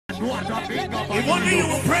If only you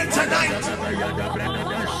will pray tonight.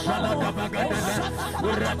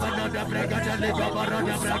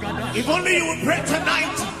 If only you will pray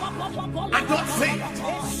tonight and don't faint,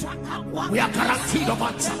 we are guaranteed of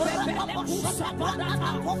answer.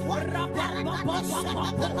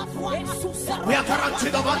 We are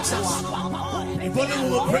guaranteed of answers. If only we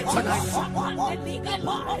will pray tonight.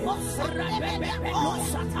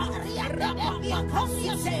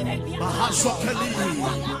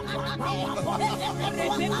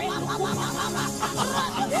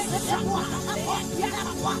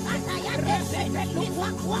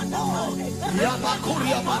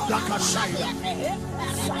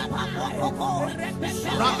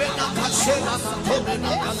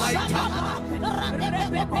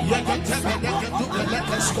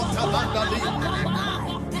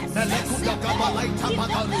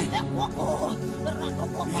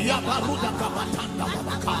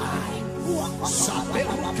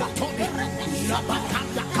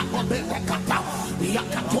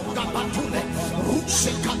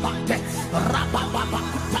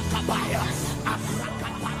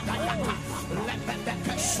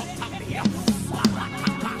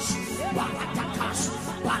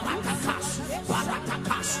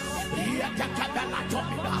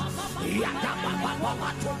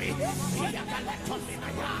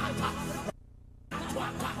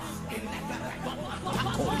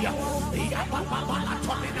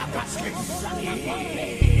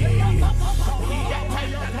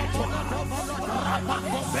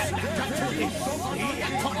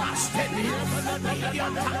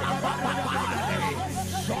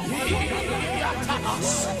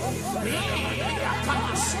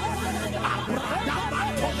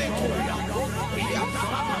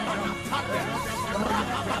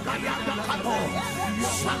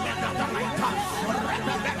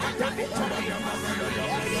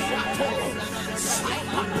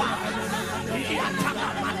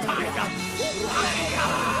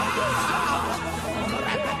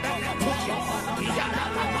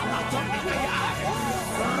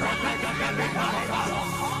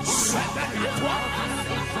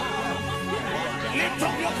 Lift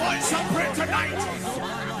up your voice and pray tonight.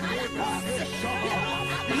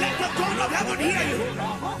 Let the God of heaven hear you.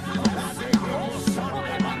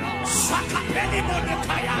 Sakapeni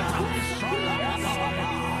Monekayata.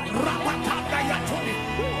 Rapatanda Yatuni.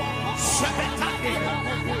 Sebetani.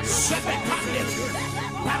 Sebetani.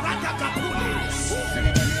 Baraka Kapuli.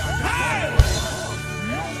 Hey!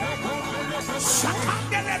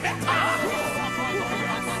 Sakandele Beta.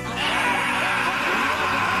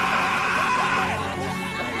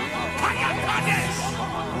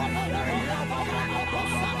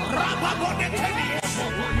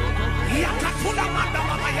 Yakatuna manda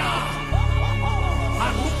mamaya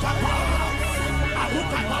aruka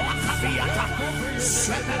wakabiyata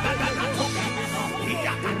sebebebe natoke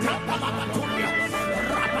yakatanda mamatunya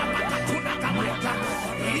rabamakatuna kamaita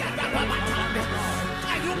yadabamatande.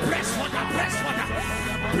 Can you press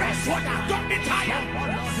water, don't be tired.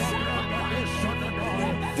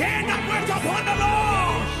 Gain and wait upon the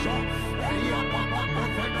Lord.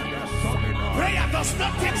 Prayer does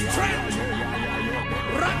not take strength.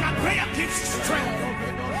 Rather, prayer gives strength.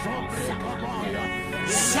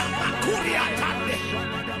 Samakuria Tande,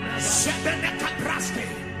 Sebeneka Praste,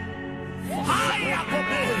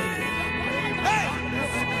 Hayakobe, hey,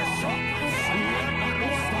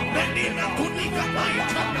 Benina Kunika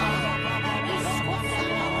Maitana,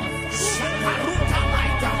 Sekaruta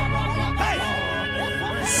Maita, hey,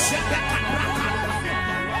 Sebeka Praka,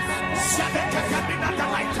 Sebeka Kabinata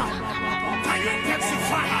Maita. Can you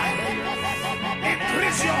intensify?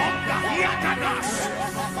 Increase your hunger. Yakadas.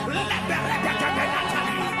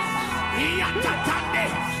 Lebereketebenatali. Yatatande.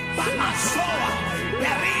 Balasoa.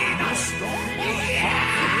 Berinas.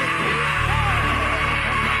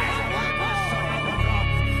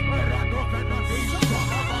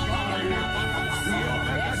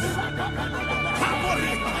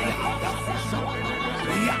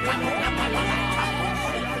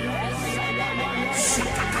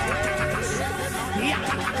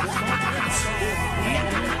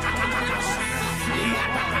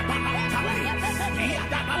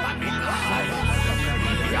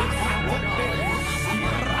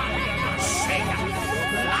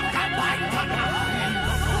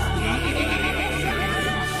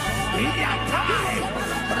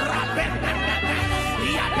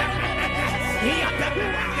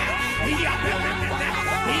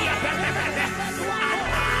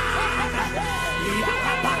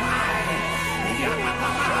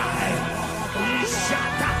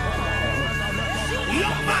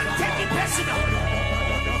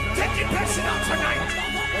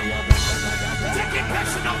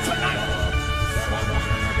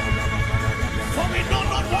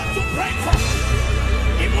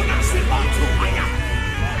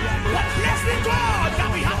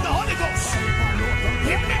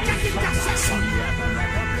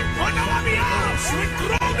 Carnias with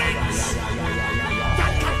groanings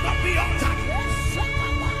that cannot be uttered.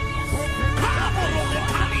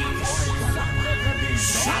 Kaborokali's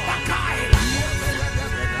Shabakaila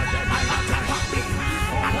Alakababi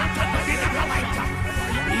Alakabina Galaita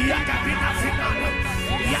Yakabina Finana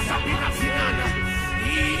Yakabina Finana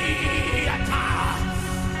Yata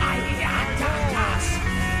Ayatatas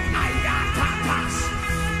Ayatatas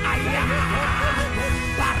Ayatatas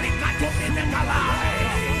Barikato in the Galai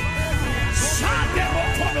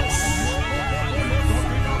Saderotonos.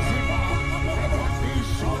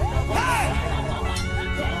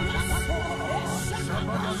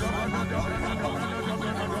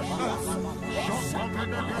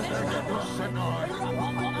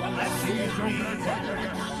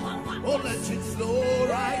 Oh, let it flow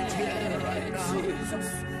right here, right now.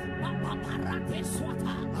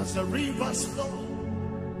 As the rivers flow,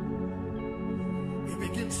 it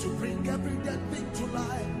begins to bring every dead thing to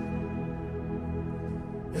life.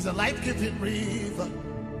 It's a life-giving river.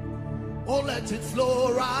 Oh, let it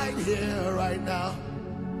flow right here, right now.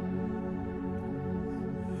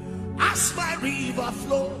 As my river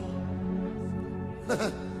flow,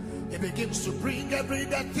 it begins to bring every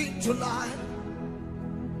dead thing to life.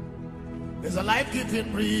 There's a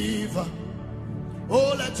life-giving river.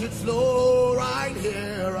 Oh, let it flow right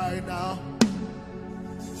here, right now.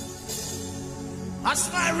 As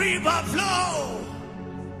my river flow,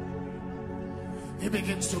 it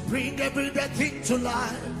begins to bring every dead thing to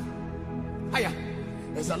life. Hiya.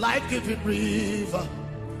 There's a life-giving river.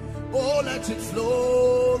 Oh, let it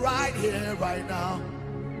flow right here, right now.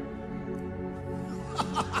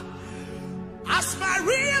 As my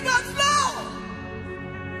river flow,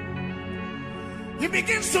 he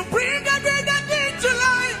begins to bring every dead thing to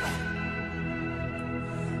life.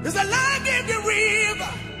 There's a life-giving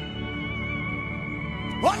river.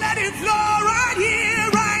 Oh, let it flow right here,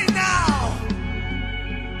 right now.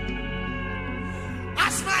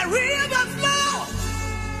 As my river flow,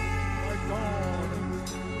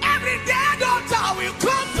 every dead altar will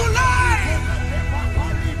come to life.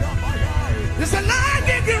 There's a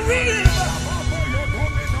life-giving river.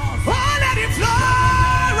 Oh, let it flow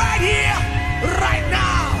right here, right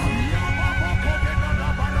now.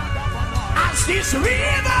 As this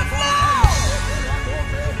river flows,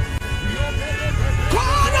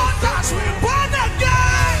 God altars will born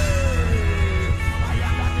again.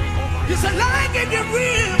 There's a life-giving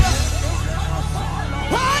river.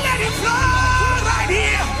 Oh, let it flow right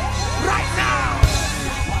here, right now.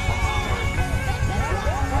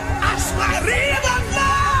 As my river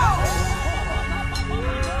flows,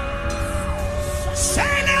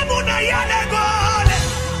 Selemuna Yalegole,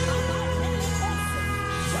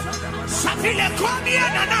 Safile Komia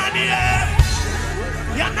Nananie,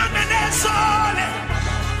 Yanane Sole,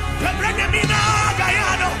 Pebrenemina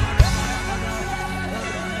Gayano.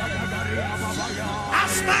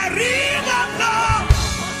 As my river flows,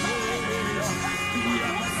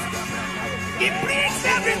 it brings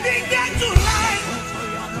everything dead to life.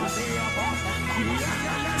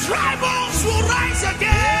 Dry bones will rise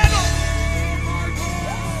again.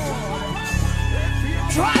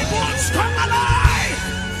 Dry bones come alive.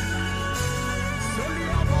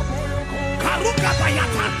 Karuka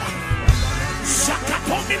Bayatanda,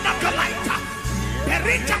 Shakatomi Nakalaita,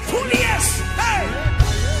 Perika Tulies. Hey!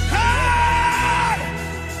 Hey!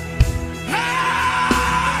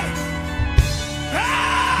 Hey!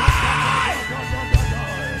 Hey!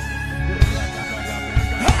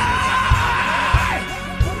 Hey!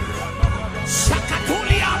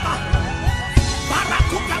 Shakatuliama,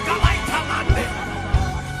 Barakuka Galaita Mande.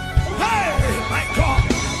 Hey, my God,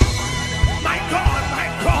 my God, my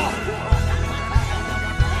God.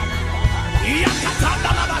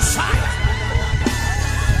 Yakatanda la Messiah.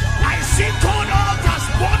 I see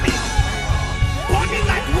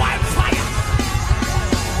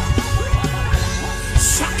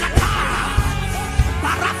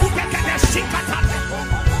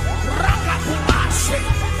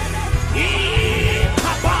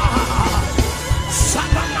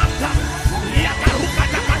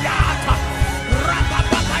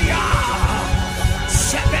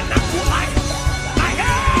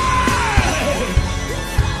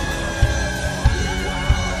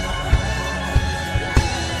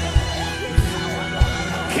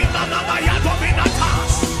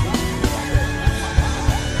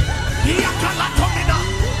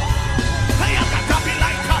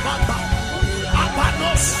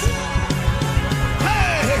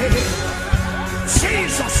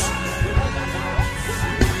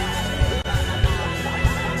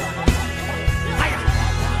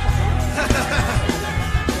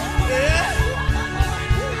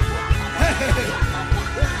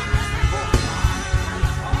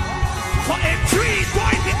For a tree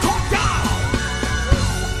going to cut down.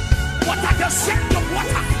 What are the scent of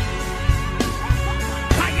water?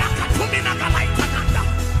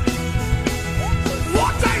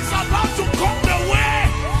 Water is about to come the way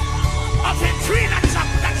of a tree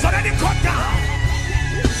that's already cut down.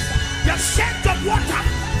 The scent of water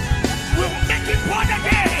will make it born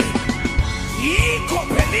again. Iko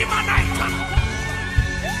pelima naita.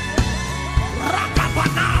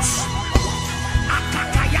 Rakabanas.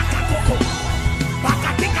 Akakayaka koko.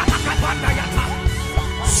 Bakatika bakabanda yata.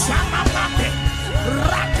 Samamate.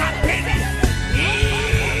 Rakapeni.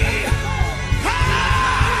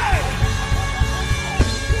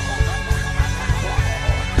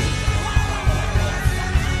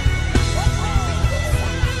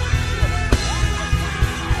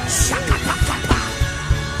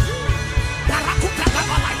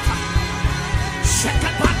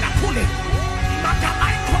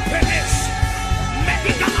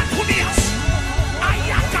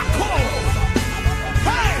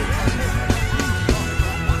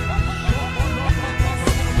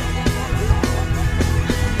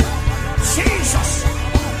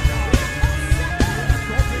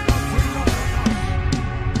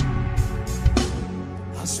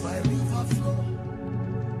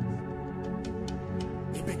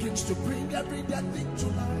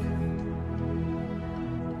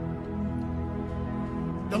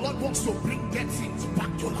 The Lord wants to bring dead things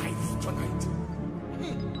back to life tonight.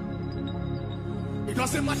 It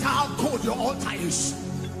doesn't matter how cold your altar is.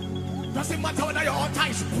 It doesn't matter whether your altar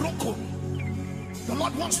is broken. The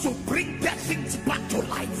Lord wants to bring dead things back to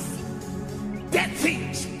life. Dead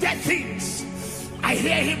things, dead things. I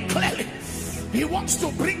hear him clearly. He wants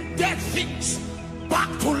to bring dead things back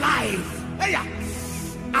to life. Hey,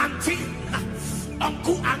 auntie,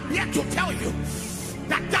 uncle, I'm here to tell you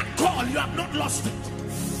that call, you have not lost it.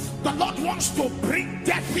 The Lord wants to bring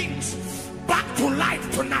dead things back to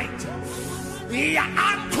life tonight. Ya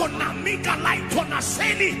Antona Mika Lightona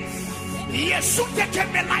Seli. Yesu teke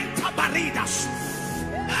me lighta baridas.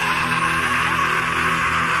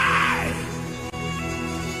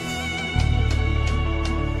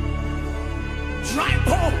 Dry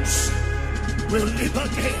bones will live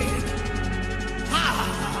again.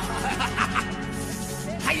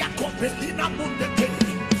 Hayakopelina mundeke.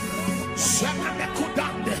 Shemane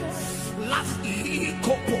kudande. Lafi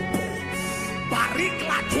kopopo.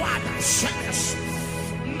 Barikla tuada shemes.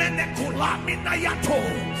 Menekula minayato.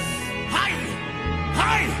 Hi.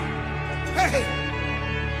 Hi. Hey.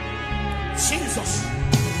 Jesus.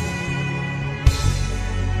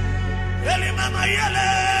 Eli mama yele.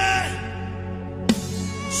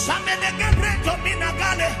 Samene gebreto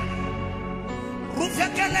minagale.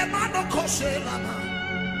 Rufekele mano koshe lama.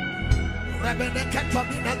 Rebene keto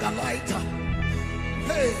minagalaita.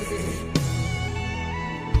 Hey.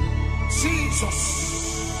 Jesus.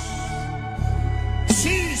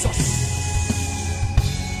 Jesus.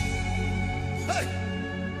 Hey.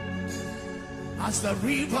 As the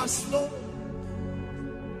rivers flow,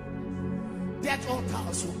 dead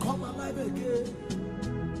altars will come alive again.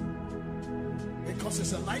 Because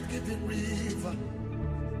it's a life-giving river.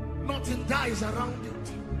 Nothing dies around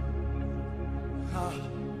it.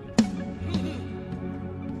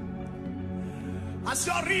 As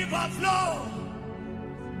your river flow,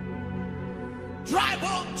 dry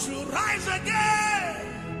bones will rise again.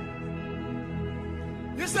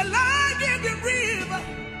 It's a life-giving river.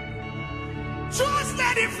 Just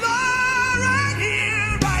let it flow right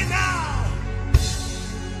here, right now.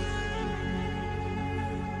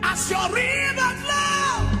 As your river flow,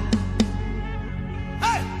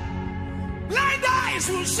 hey, blind eyes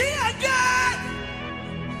will see again.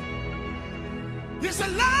 It's a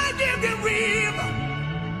life-giving river.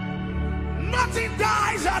 Nothing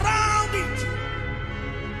dies around it.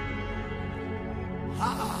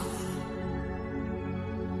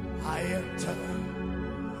 I enter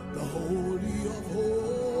the Holy of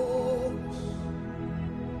Holies.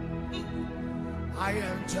 I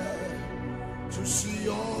enter to see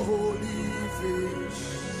your holy face.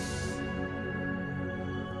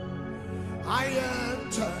 I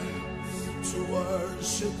enter to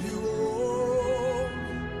worship you.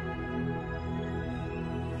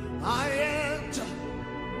 I enter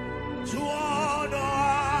to honor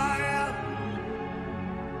I am.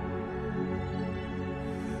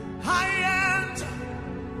 I enter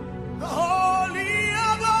the Holy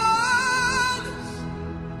of Holies.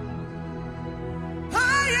 I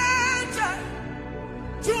enter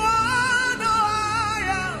to honor I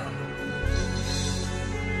am.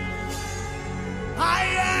 I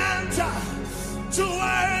enter to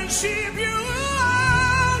worship you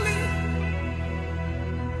only.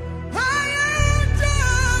 I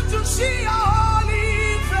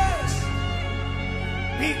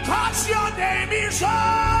Yes, your name is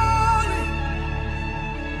holy.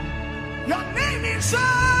 Your name is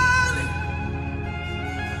holy.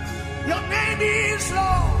 Your name is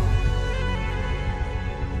Lord.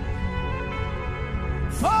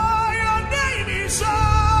 For your name is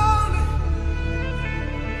holy.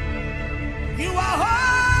 You are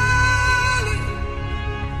holy.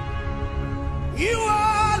 You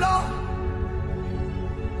are Lord.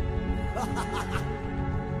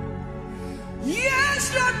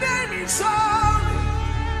 Yes, your name is holy.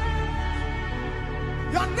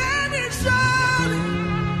 Your name is holy.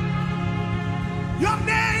 Your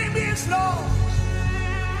name is Lord.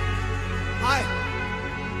 Hi.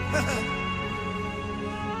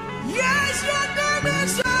 Yes, your name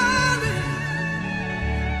is holy.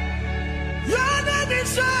 Your name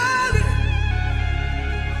is holy.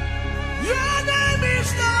 Your name is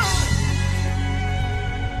Lord.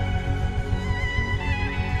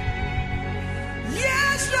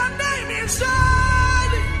 Yes, your name is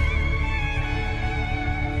holy.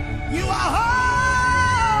 You are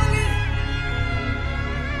holy.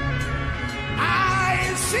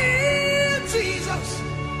 I see Jesus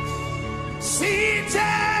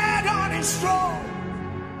seated on his throne.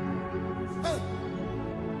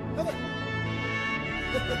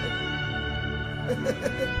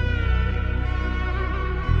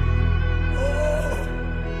 Oh,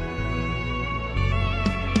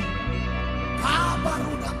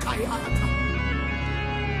 Kabaruda Kayata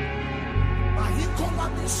Mahikola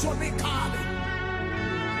Misonikali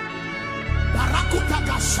Barakuta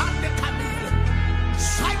Gasande Kamil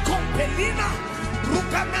Psycho Pelina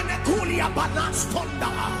Rukamanekulia Banastonda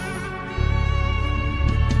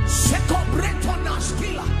Seko Bretona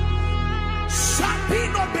Skila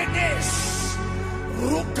Sabino Benes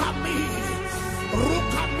Rukamina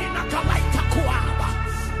Kalaita Kuaba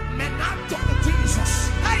Menato Jesus.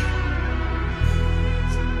 Hey!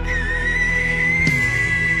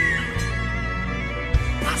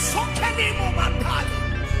 Pasokeni Momantali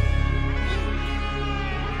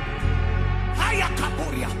Haya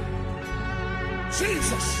Kaburia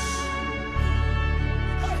Jesus.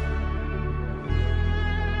 Hey!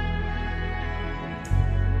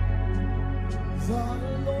 The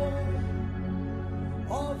Lord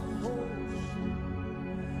of hosts,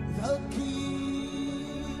 the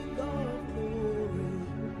King of glory,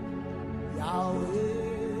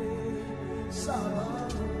 Yahweh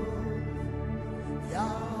Sabaoth,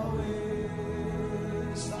 Yahweh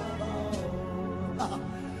Sabaoth,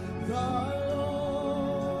 the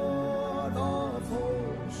Lord of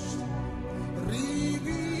hosts,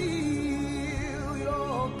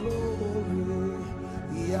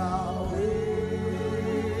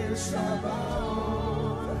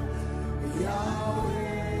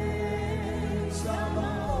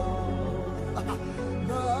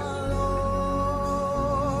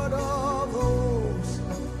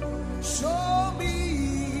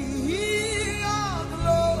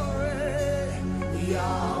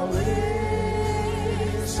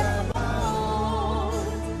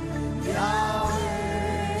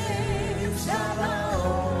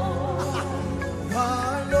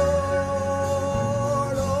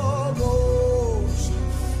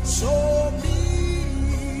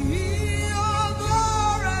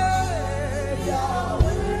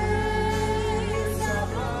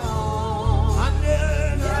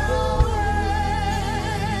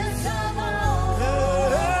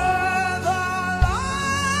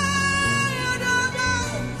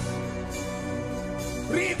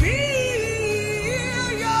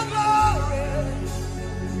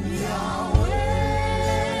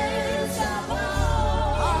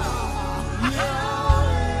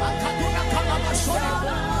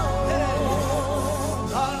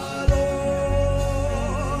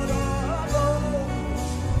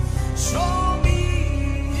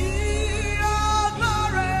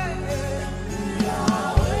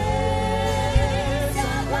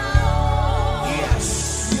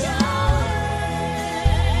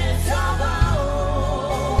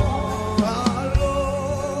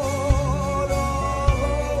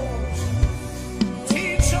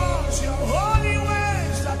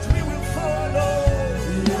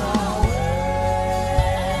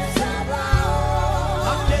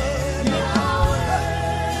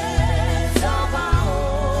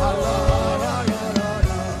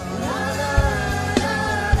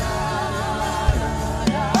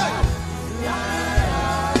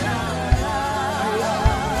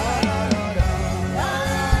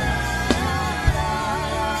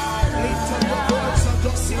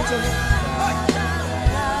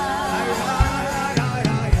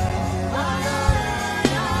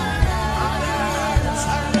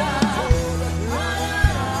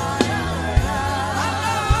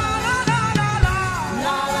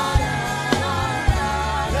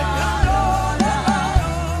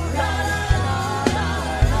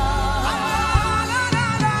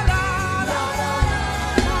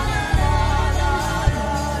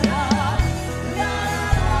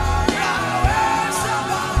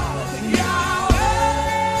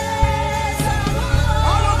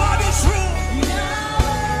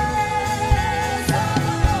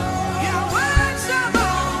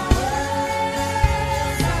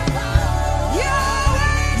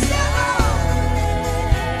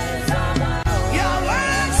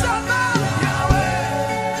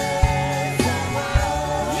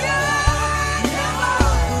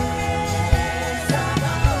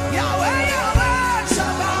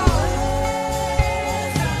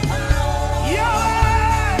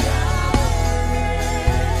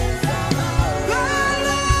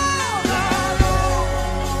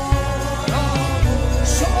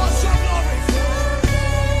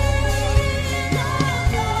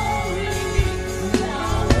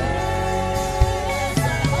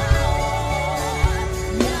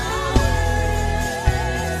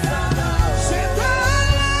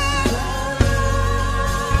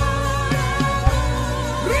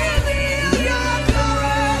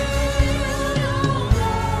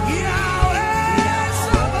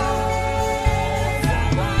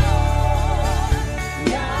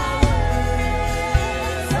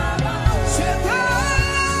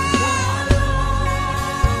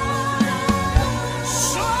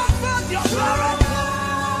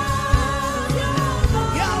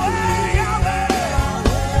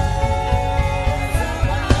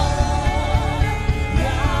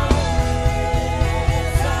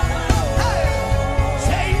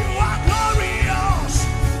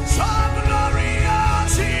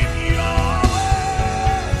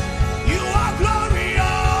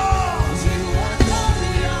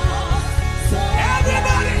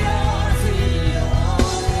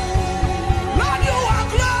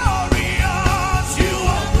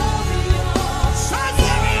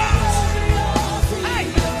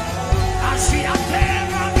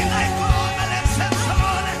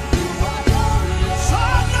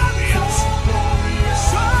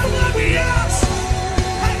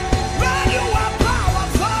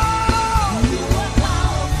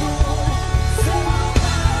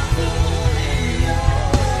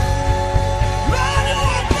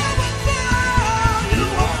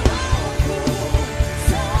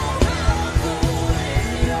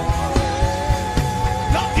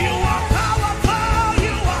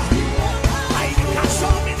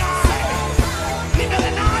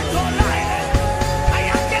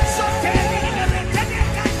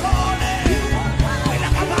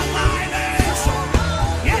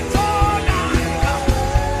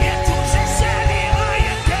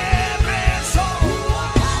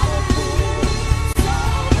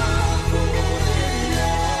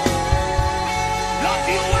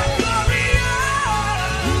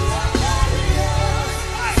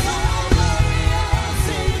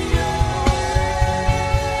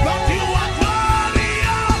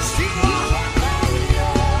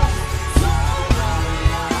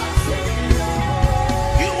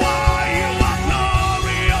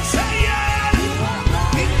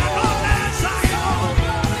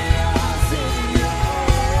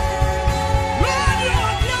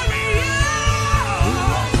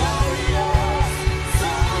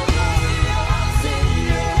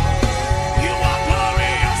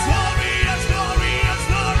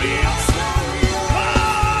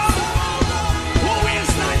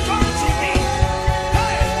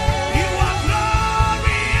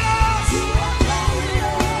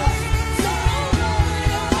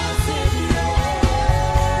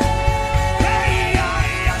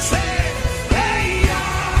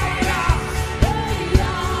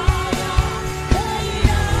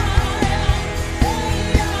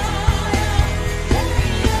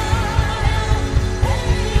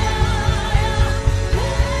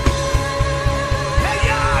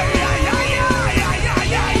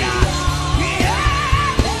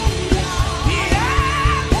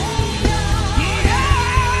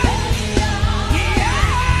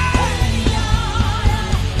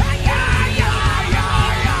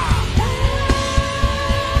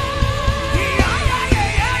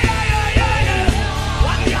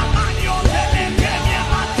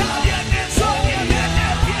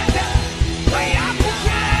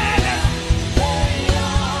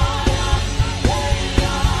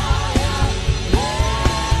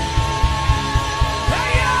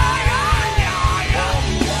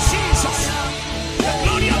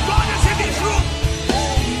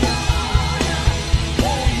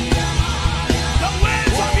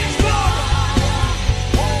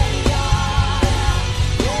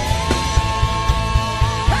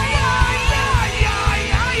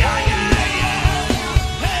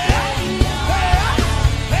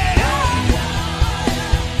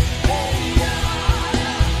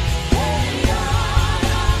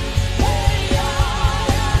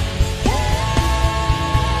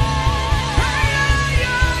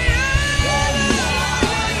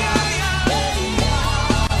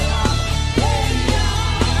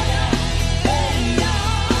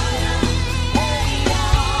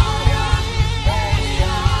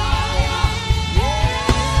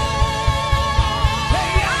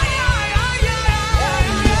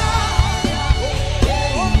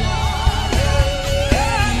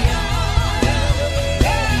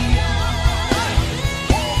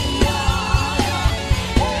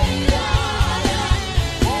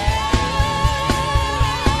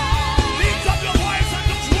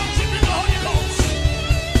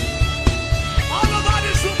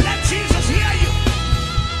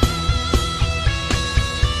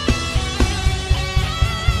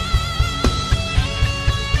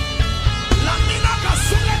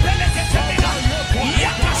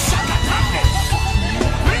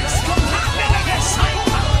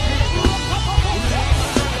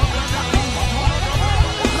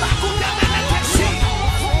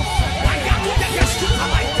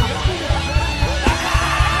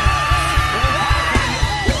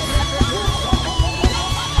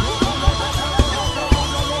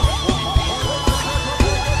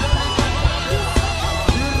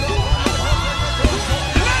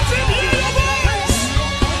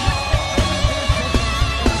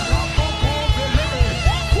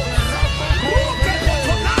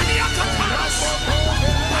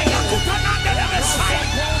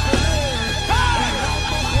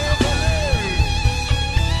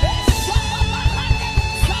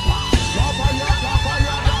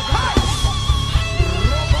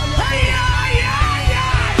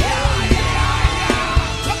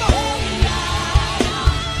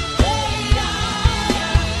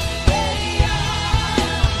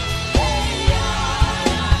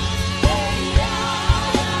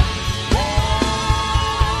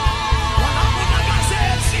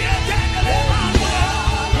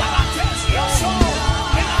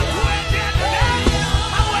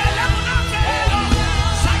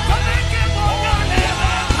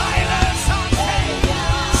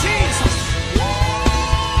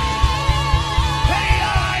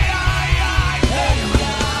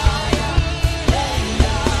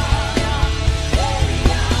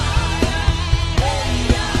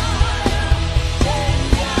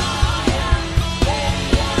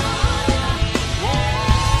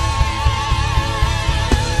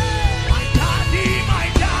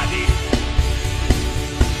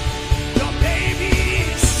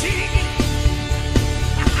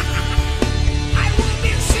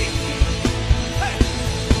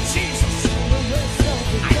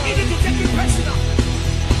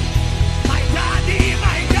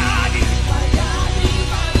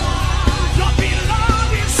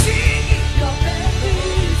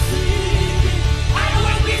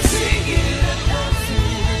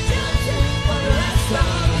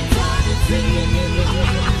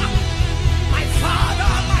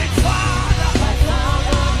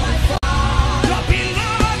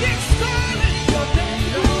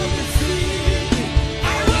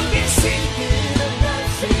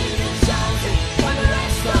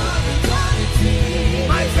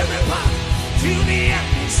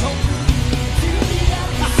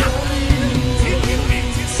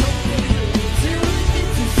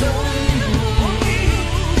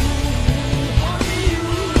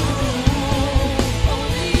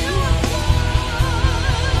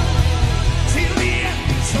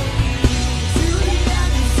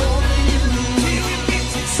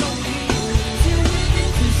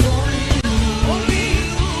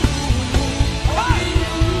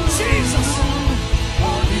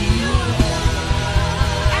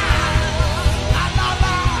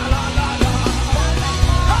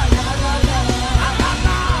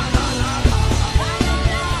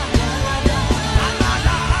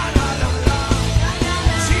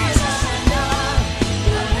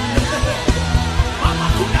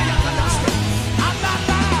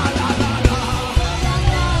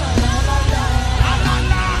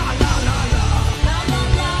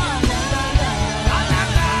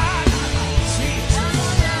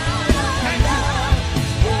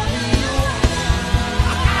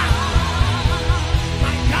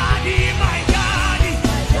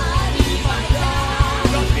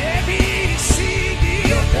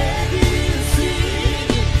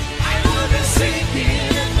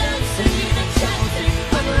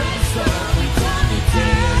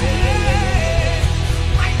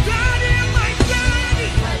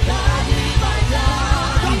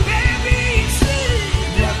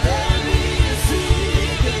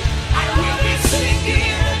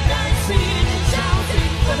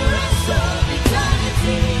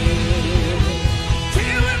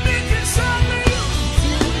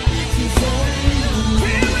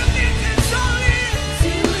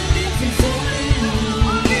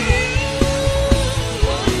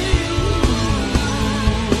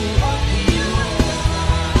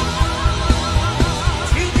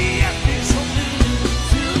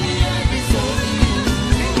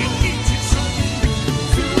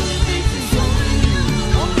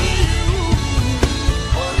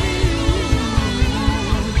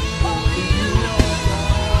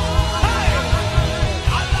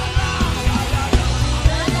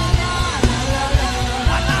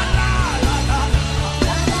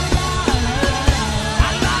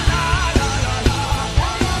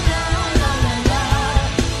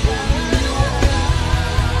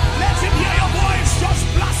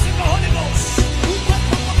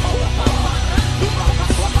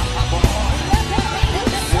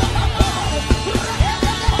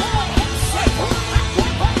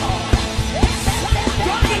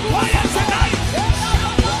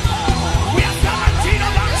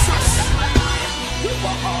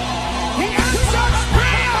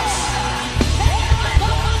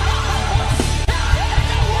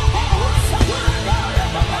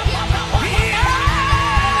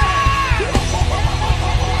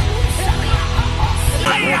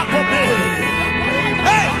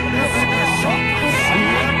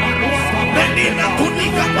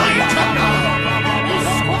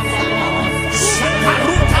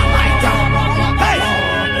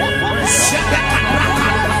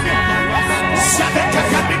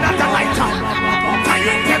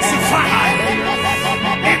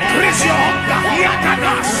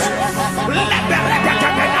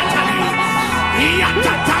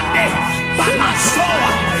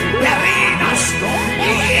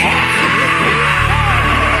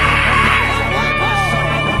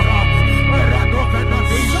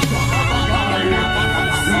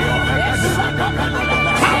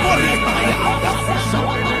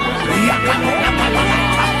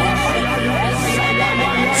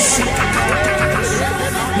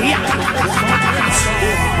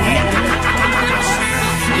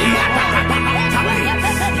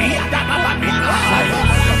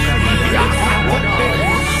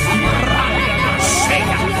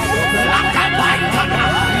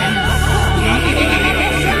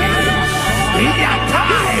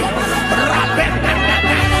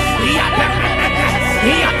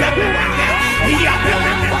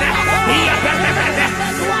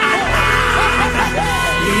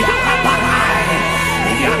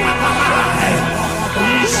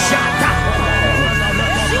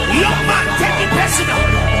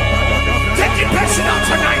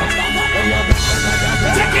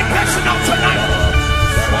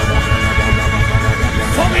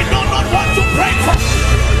 to pray for,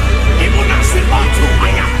 even as we want to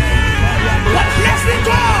fire. But bless the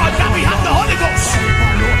God that we have the Holy Ghost.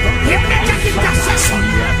 He makes intercession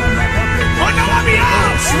on our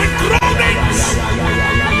behalf with groanings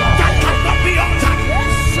that cannot be uttered.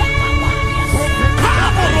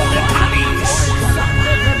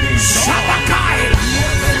 Shabakai,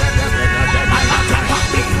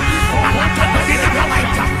 Alakapapi, Alakabina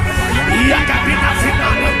Kalaita, Yakabina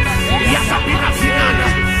Finana, Yakabina Finana,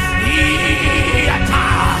 Yata,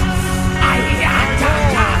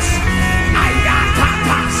 Ayatatas,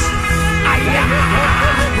 Ayatatas,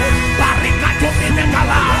 Ayatatas, Barikato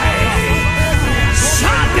Minekalai,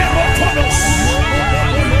 Shaderotonos.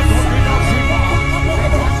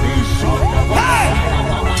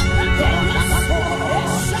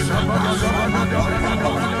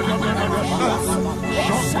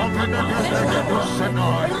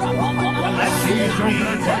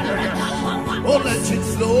 Oh, let it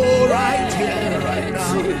flow right here, right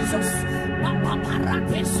now.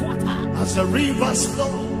 As the rivers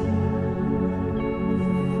flow,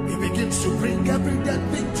 it begins to bring every dead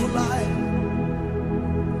thing to life.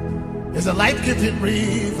 It's a life-giving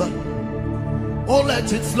river. Oh,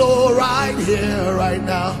 let it flow right here, right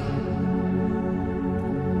now.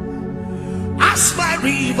 As my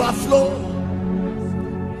river flow,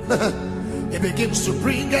 it begins to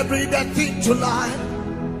bring every dead thing to life.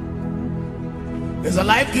 It's a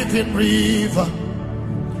life-giving river.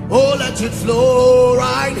 Oh, let it flow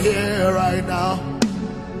right here, right now.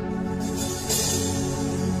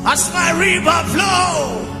 As my river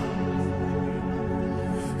flow,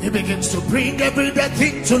 it begins to bring every dead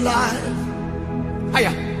thing to life.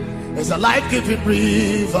 It's a life-giving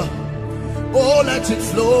river. Oh, let it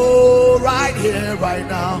flow right here, right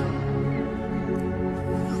now.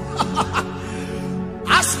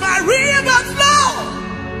 As my river flow,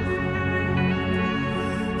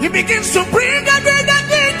 he begins to bring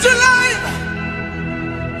everything to life.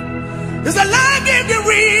 It's a life-giving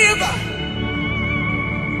river.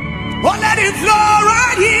 Oh, let it flow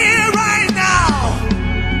right here, right now.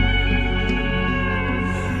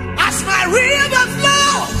 As my river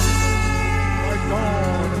flow,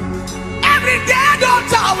 every dead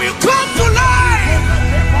altar will come to life.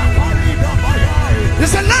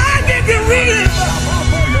 It's a life-giving river.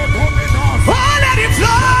 Oh, let it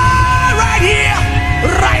flow right here,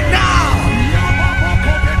 right now.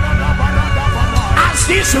 As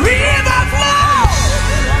this river flows,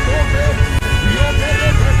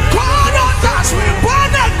 cold altars will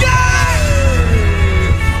burn again.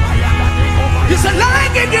 It's a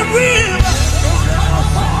life-giving river.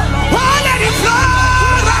 Oh, let it flow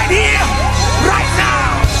right here, right now.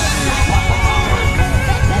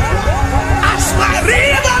 As my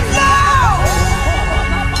river flows,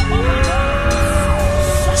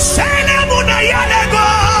 Selemuna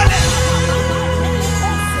Yalegole,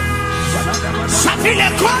 Safile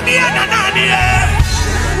Komia Nananie,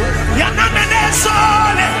 Yanamene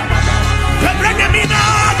Sole, Pebrenemina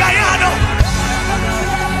Gayano.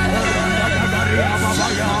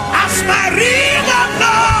 As my river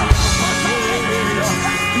flows,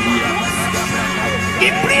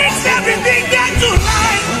 it brings everything dead to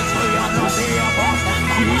life.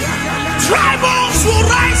 Tribals will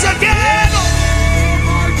rise again.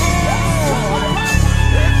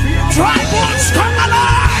 Tribals come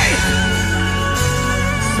alive.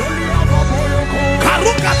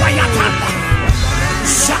 Karuka Bayatanda,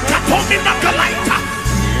 Shakatomi Nakalaita,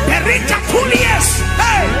 Perika Pulies.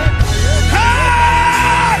 Hey!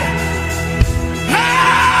 Hey!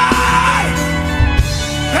 Hey!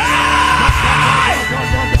 Hey!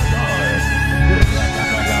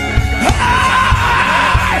 Hey!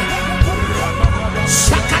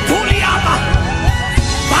 Shakatuliama,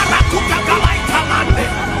 Barakuta Galaita Mande.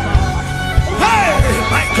 Hey,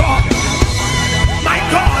 my God, my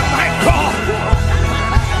God, my God.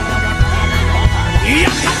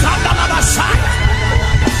 Yakatanda Labasai.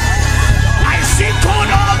 I see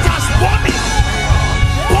cold altars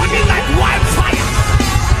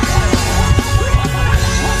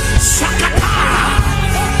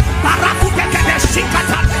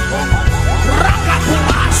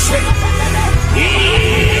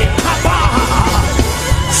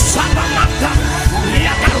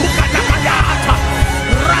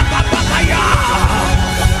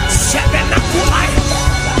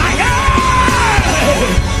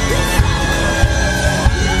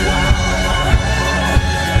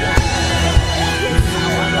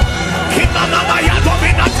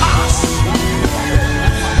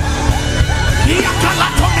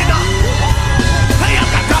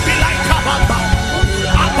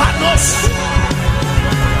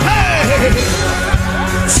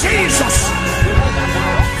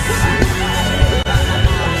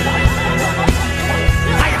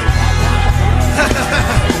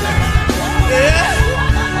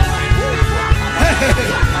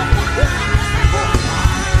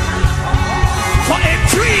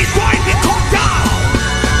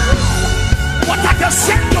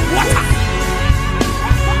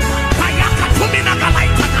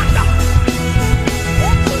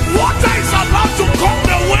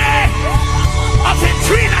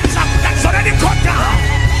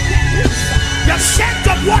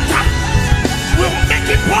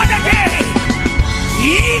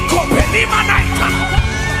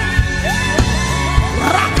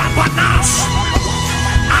Rakabanas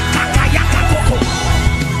Akakayaka Koko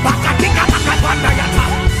Bakatika Bakabandayata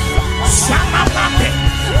Samamape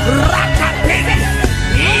Rakapeni.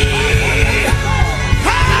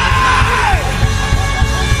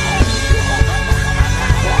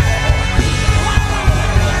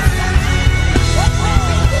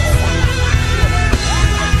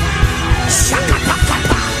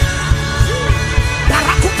 Shakatakata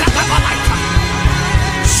Barakuta Gabalaita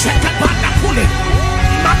Shetabanda Kule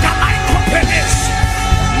Magalai Kopenes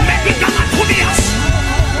Medigalatunias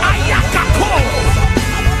Ayakako.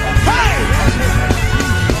 Hey!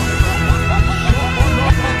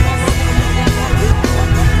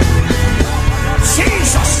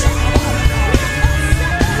 Jesus!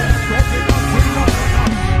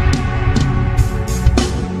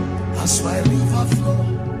 As my river flow,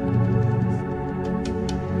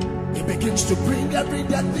 it begins to bring every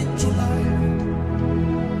dead thing to life.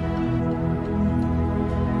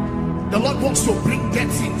 The Lord wants to bring dead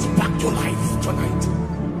things back to life tonight.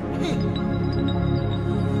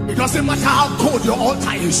 It doesn't matter how cold your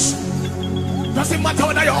altar is. It doesn't matter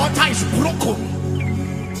whether your altar is broken.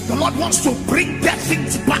 The Lord wants to bring dead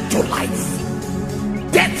things back to life.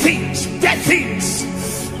 Dead things, dead things.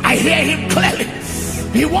 I hear him clearly.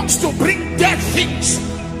 He wants to bring dead things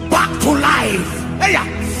back to life. Hey,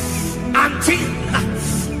 auntie,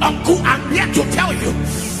 uncle, I'm here to tell you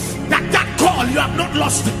that call, you have not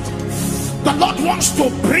lost it. The Lord wants to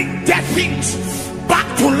bring dead things back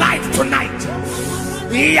to life tonight.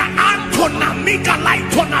 Ya Antona Mika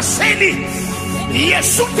Laitona Seli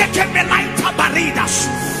Yesute Kemelaita Baridas.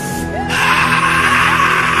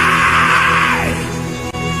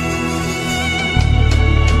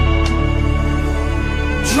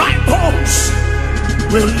 Dry bones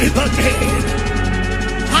will live again.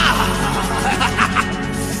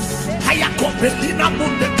 Hayakobelina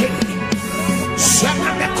Mundeke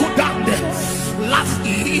Shemane Kudande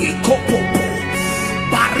Lafi Kopopo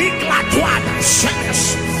Barikla Tuada Shenes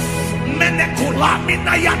Menekula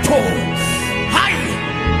Minayato. Hi,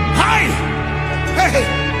 hi, hey,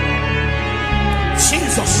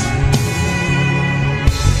 Jesus.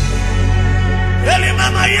 Eli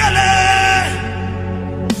mama yele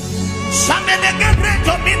Samene gebre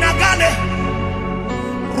to minagale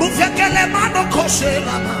Rufekele mano koshe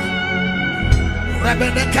lama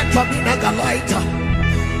Rebene keto minagalaita.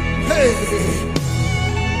 Hey,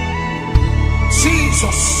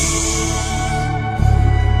 Jesus,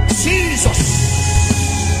 Jesus.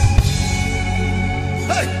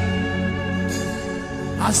 Hey.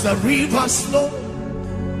 As the rivers flow,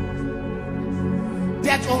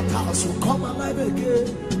 dead altars will come alive again,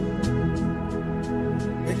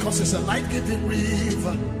 because it's a life-giving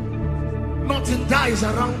river. Nothing dies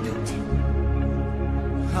around it.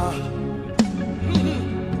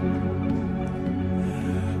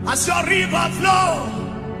 As your river flow,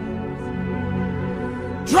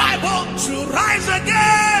 dry bones will rise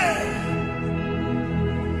again.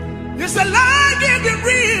 It's a life-giving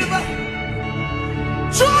river.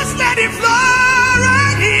 Just let it flow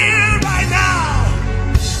right here, right now.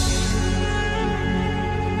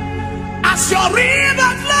 As your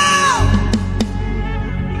river flow,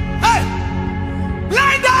 hey,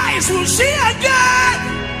 blind eyes will see again.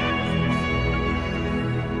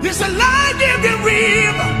 It's a life-giving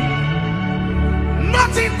river.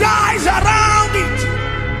 Nothing dies around it.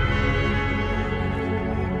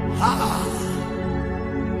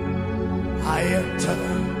 I enter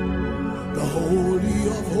the Holy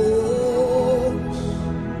of Holies.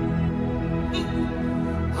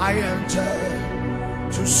 I enter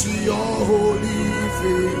to see your holy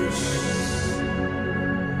face.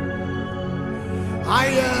 I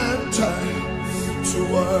enter to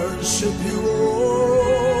worship you.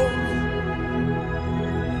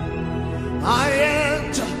 I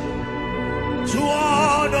enter to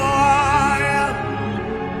honor I am.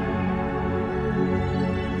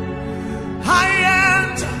 I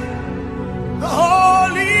enter the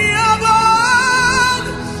Holy of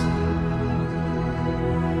Holies.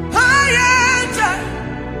 I enter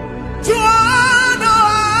to honor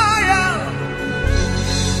I am.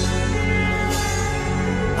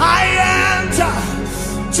 I enter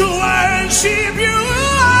to worship you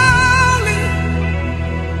only.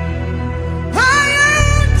 I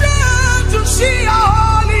enter to see your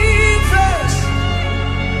holy face,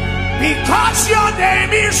 because your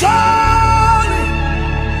name is holy.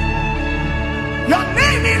 Your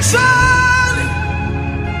name is holy.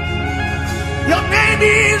 Your name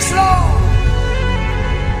is Lord.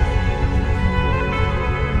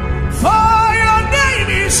 For your name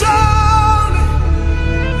is holy.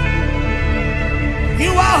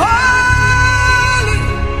 You are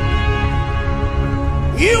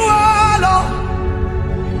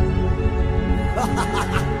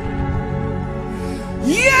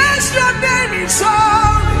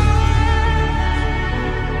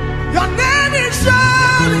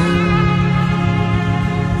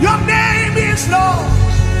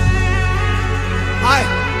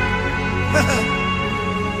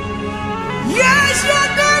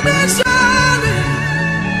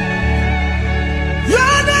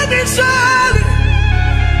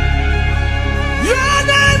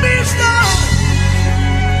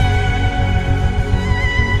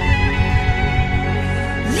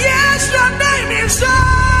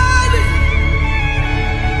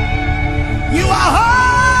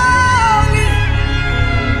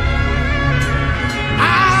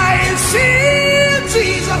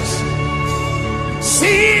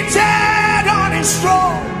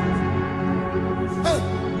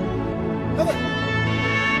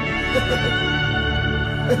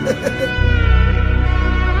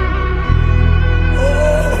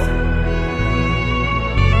Oh,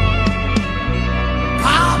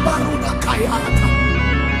 Kabaruda Kayata,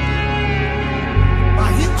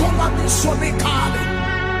 Mahikola Misonekale,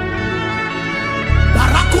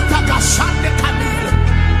 Barakuta Gasande Kamil,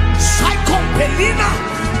 Psycho Pelina,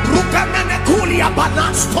 Rugamene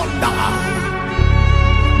Banastonda,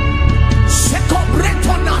 Seco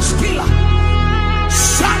Bretona Skilla,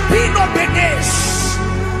 Sabino Benes,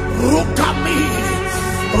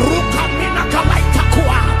 Rukamina Kalaita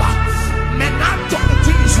Kuaba, Menanto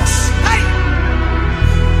Jesus. Hey!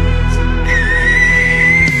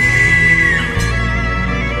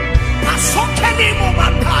 Pasokeni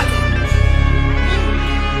Mumandali,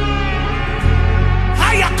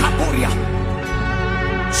 Haya Kaburia,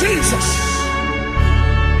 Jesus.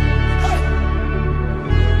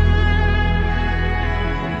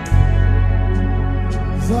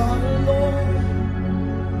 The Lord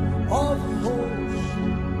of hosts,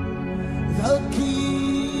 the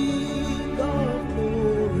King of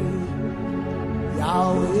glory,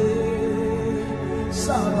 Yahweh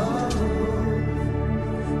Sabaoth,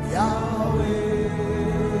 Yahweh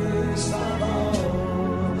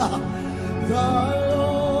Sabaoth, the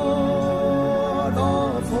Lord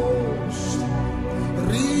of hosts,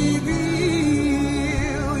 reveal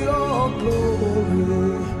your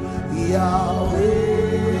glory, Yahweh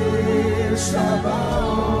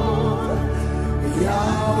Sabaoth,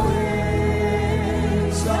 Yahweh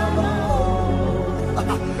Sabaoth,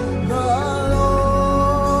 the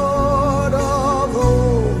Lord of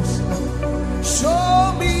hosts, show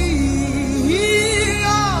me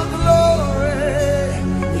your glory,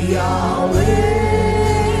 Yahweh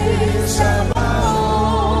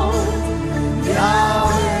Sabaoth,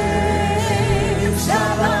 Yahweh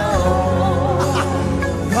Sabaoth,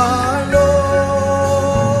 the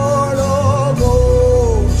Lord of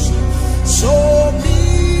hosts, show me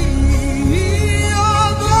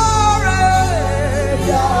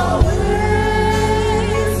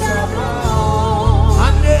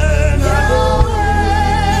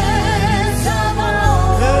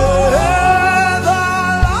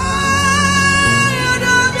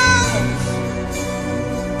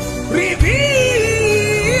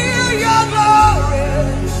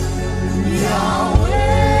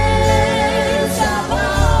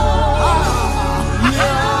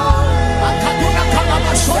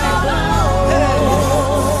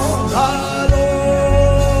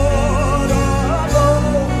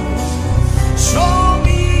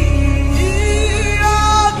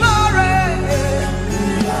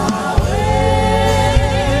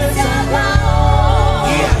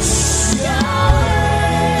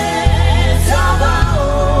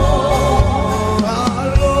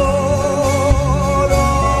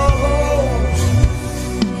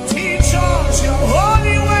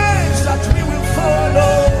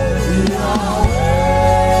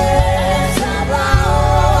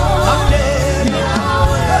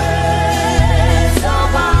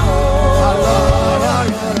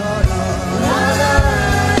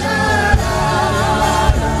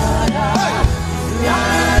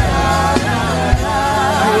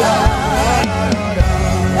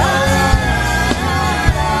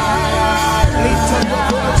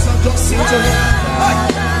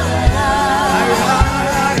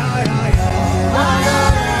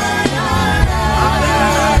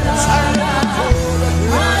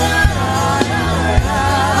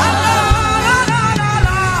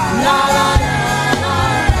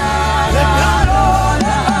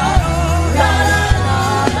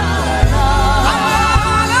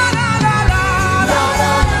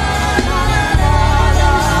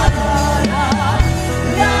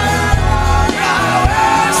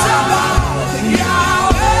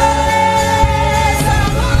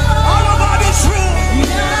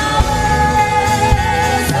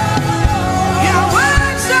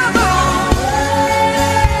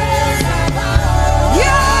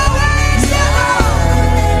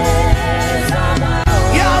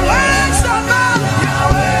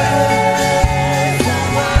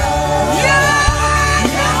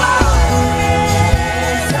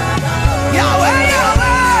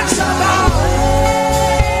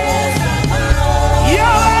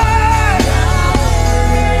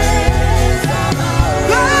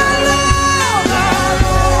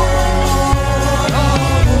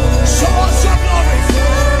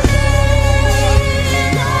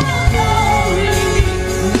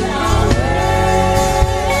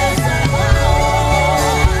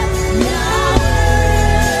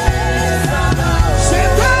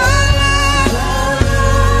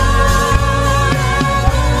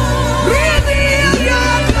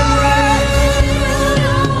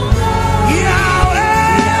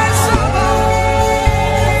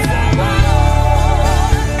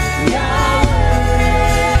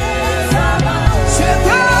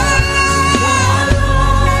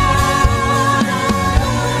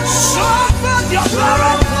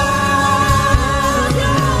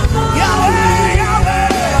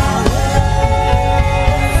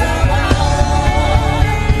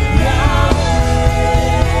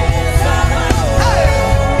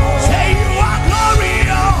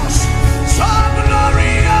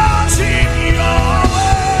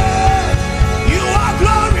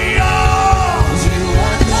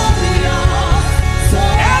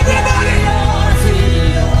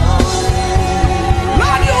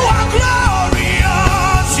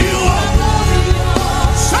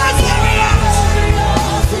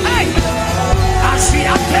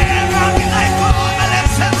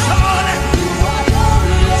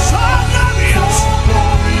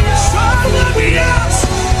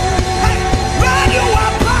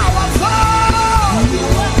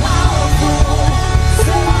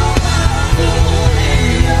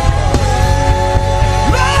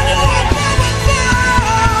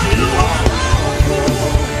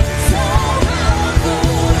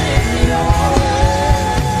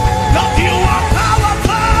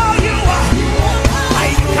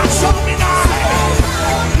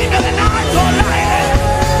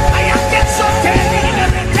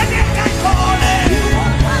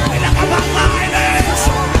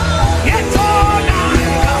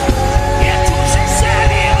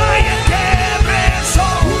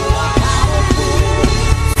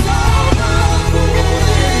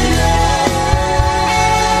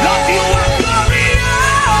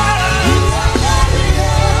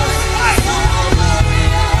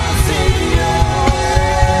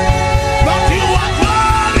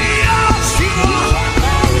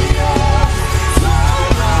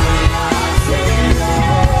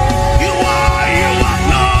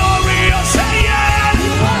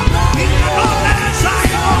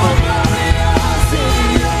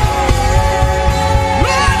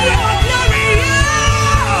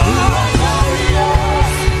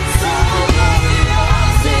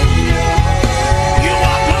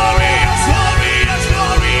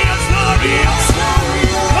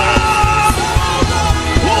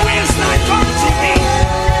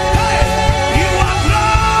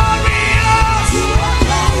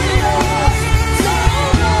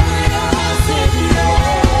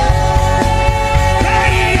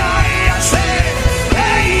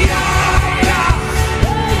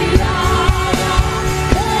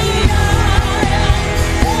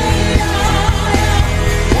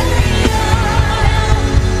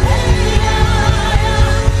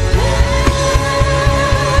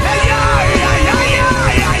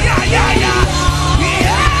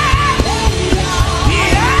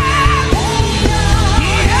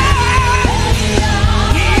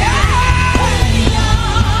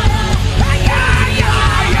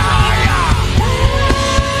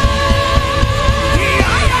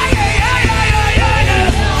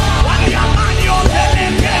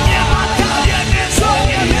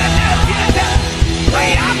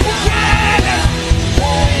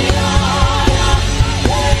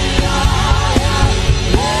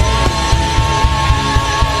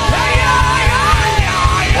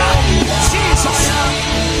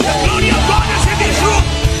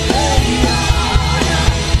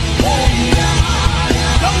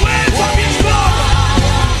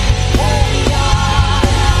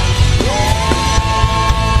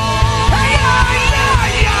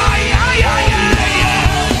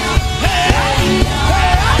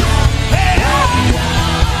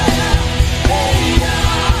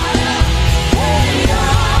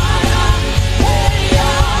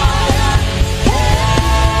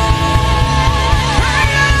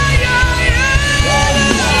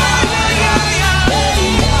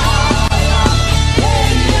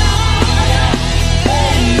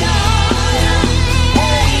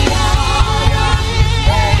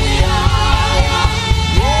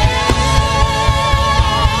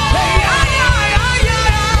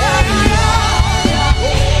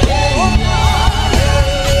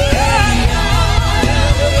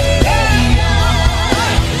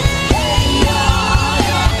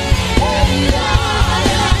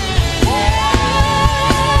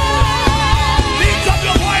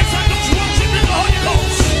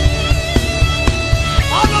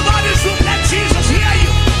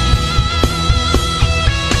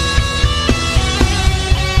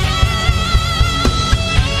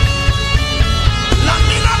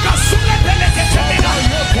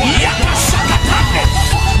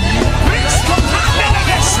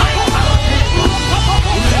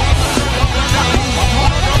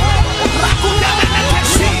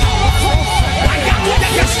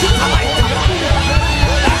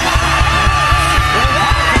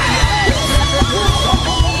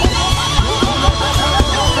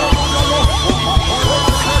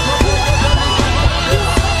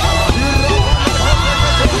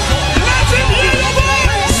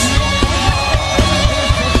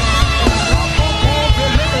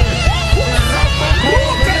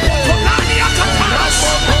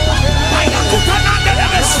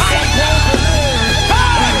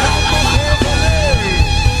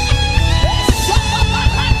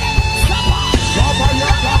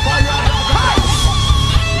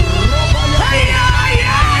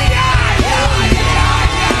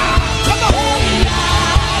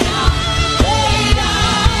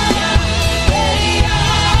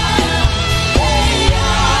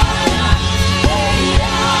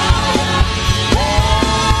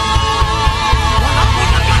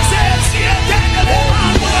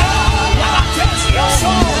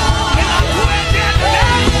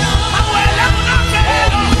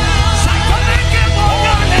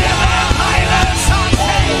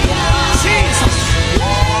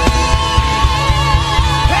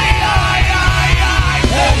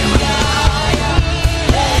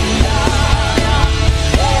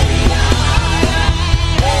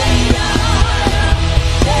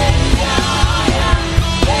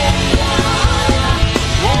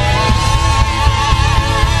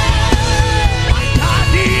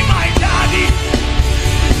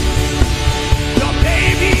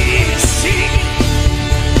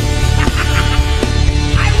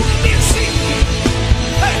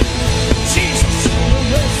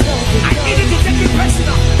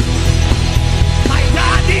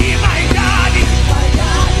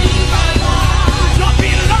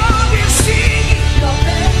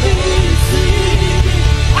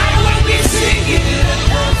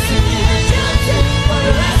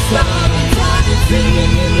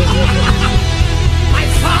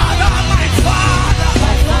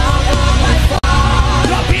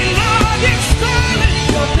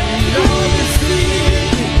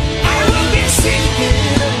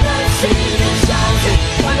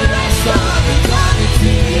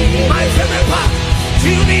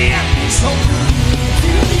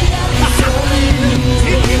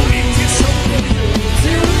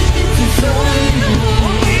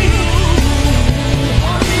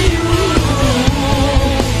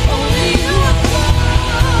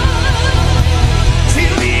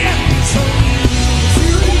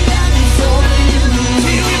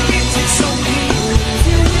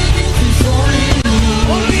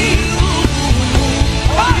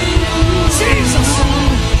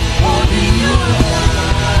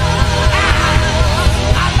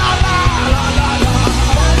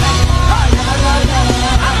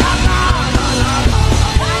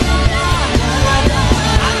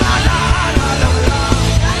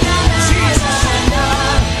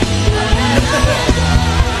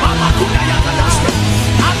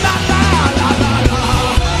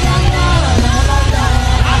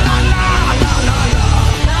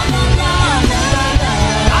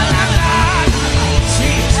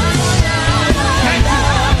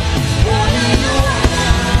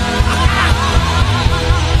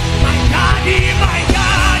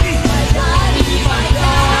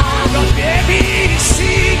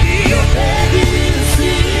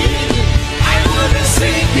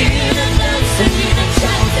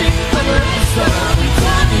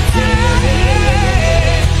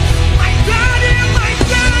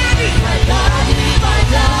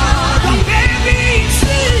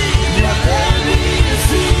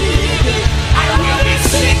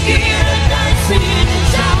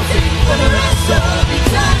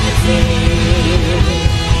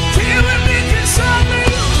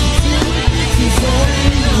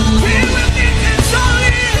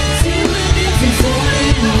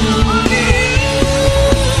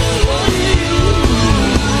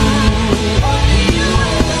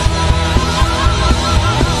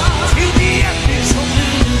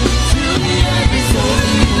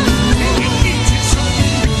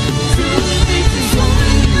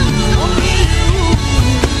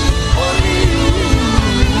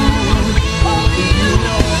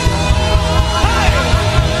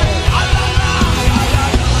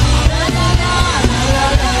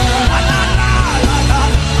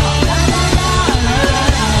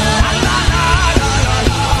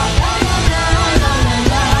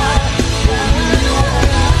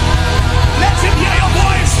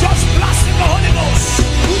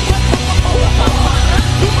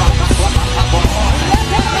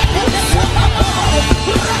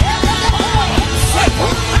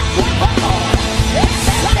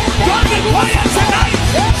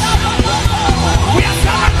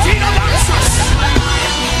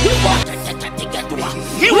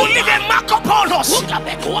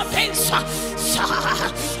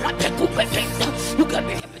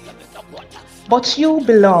But you,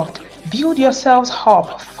 beloved, build yourselves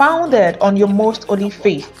up, founded on your most holy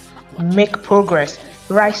faith. Make progress,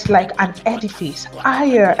 rise like an edifice,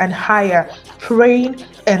 higher and higher, praying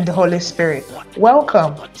in the Holy Spirit.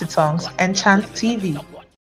 Welcome to Tongues and Chants TV.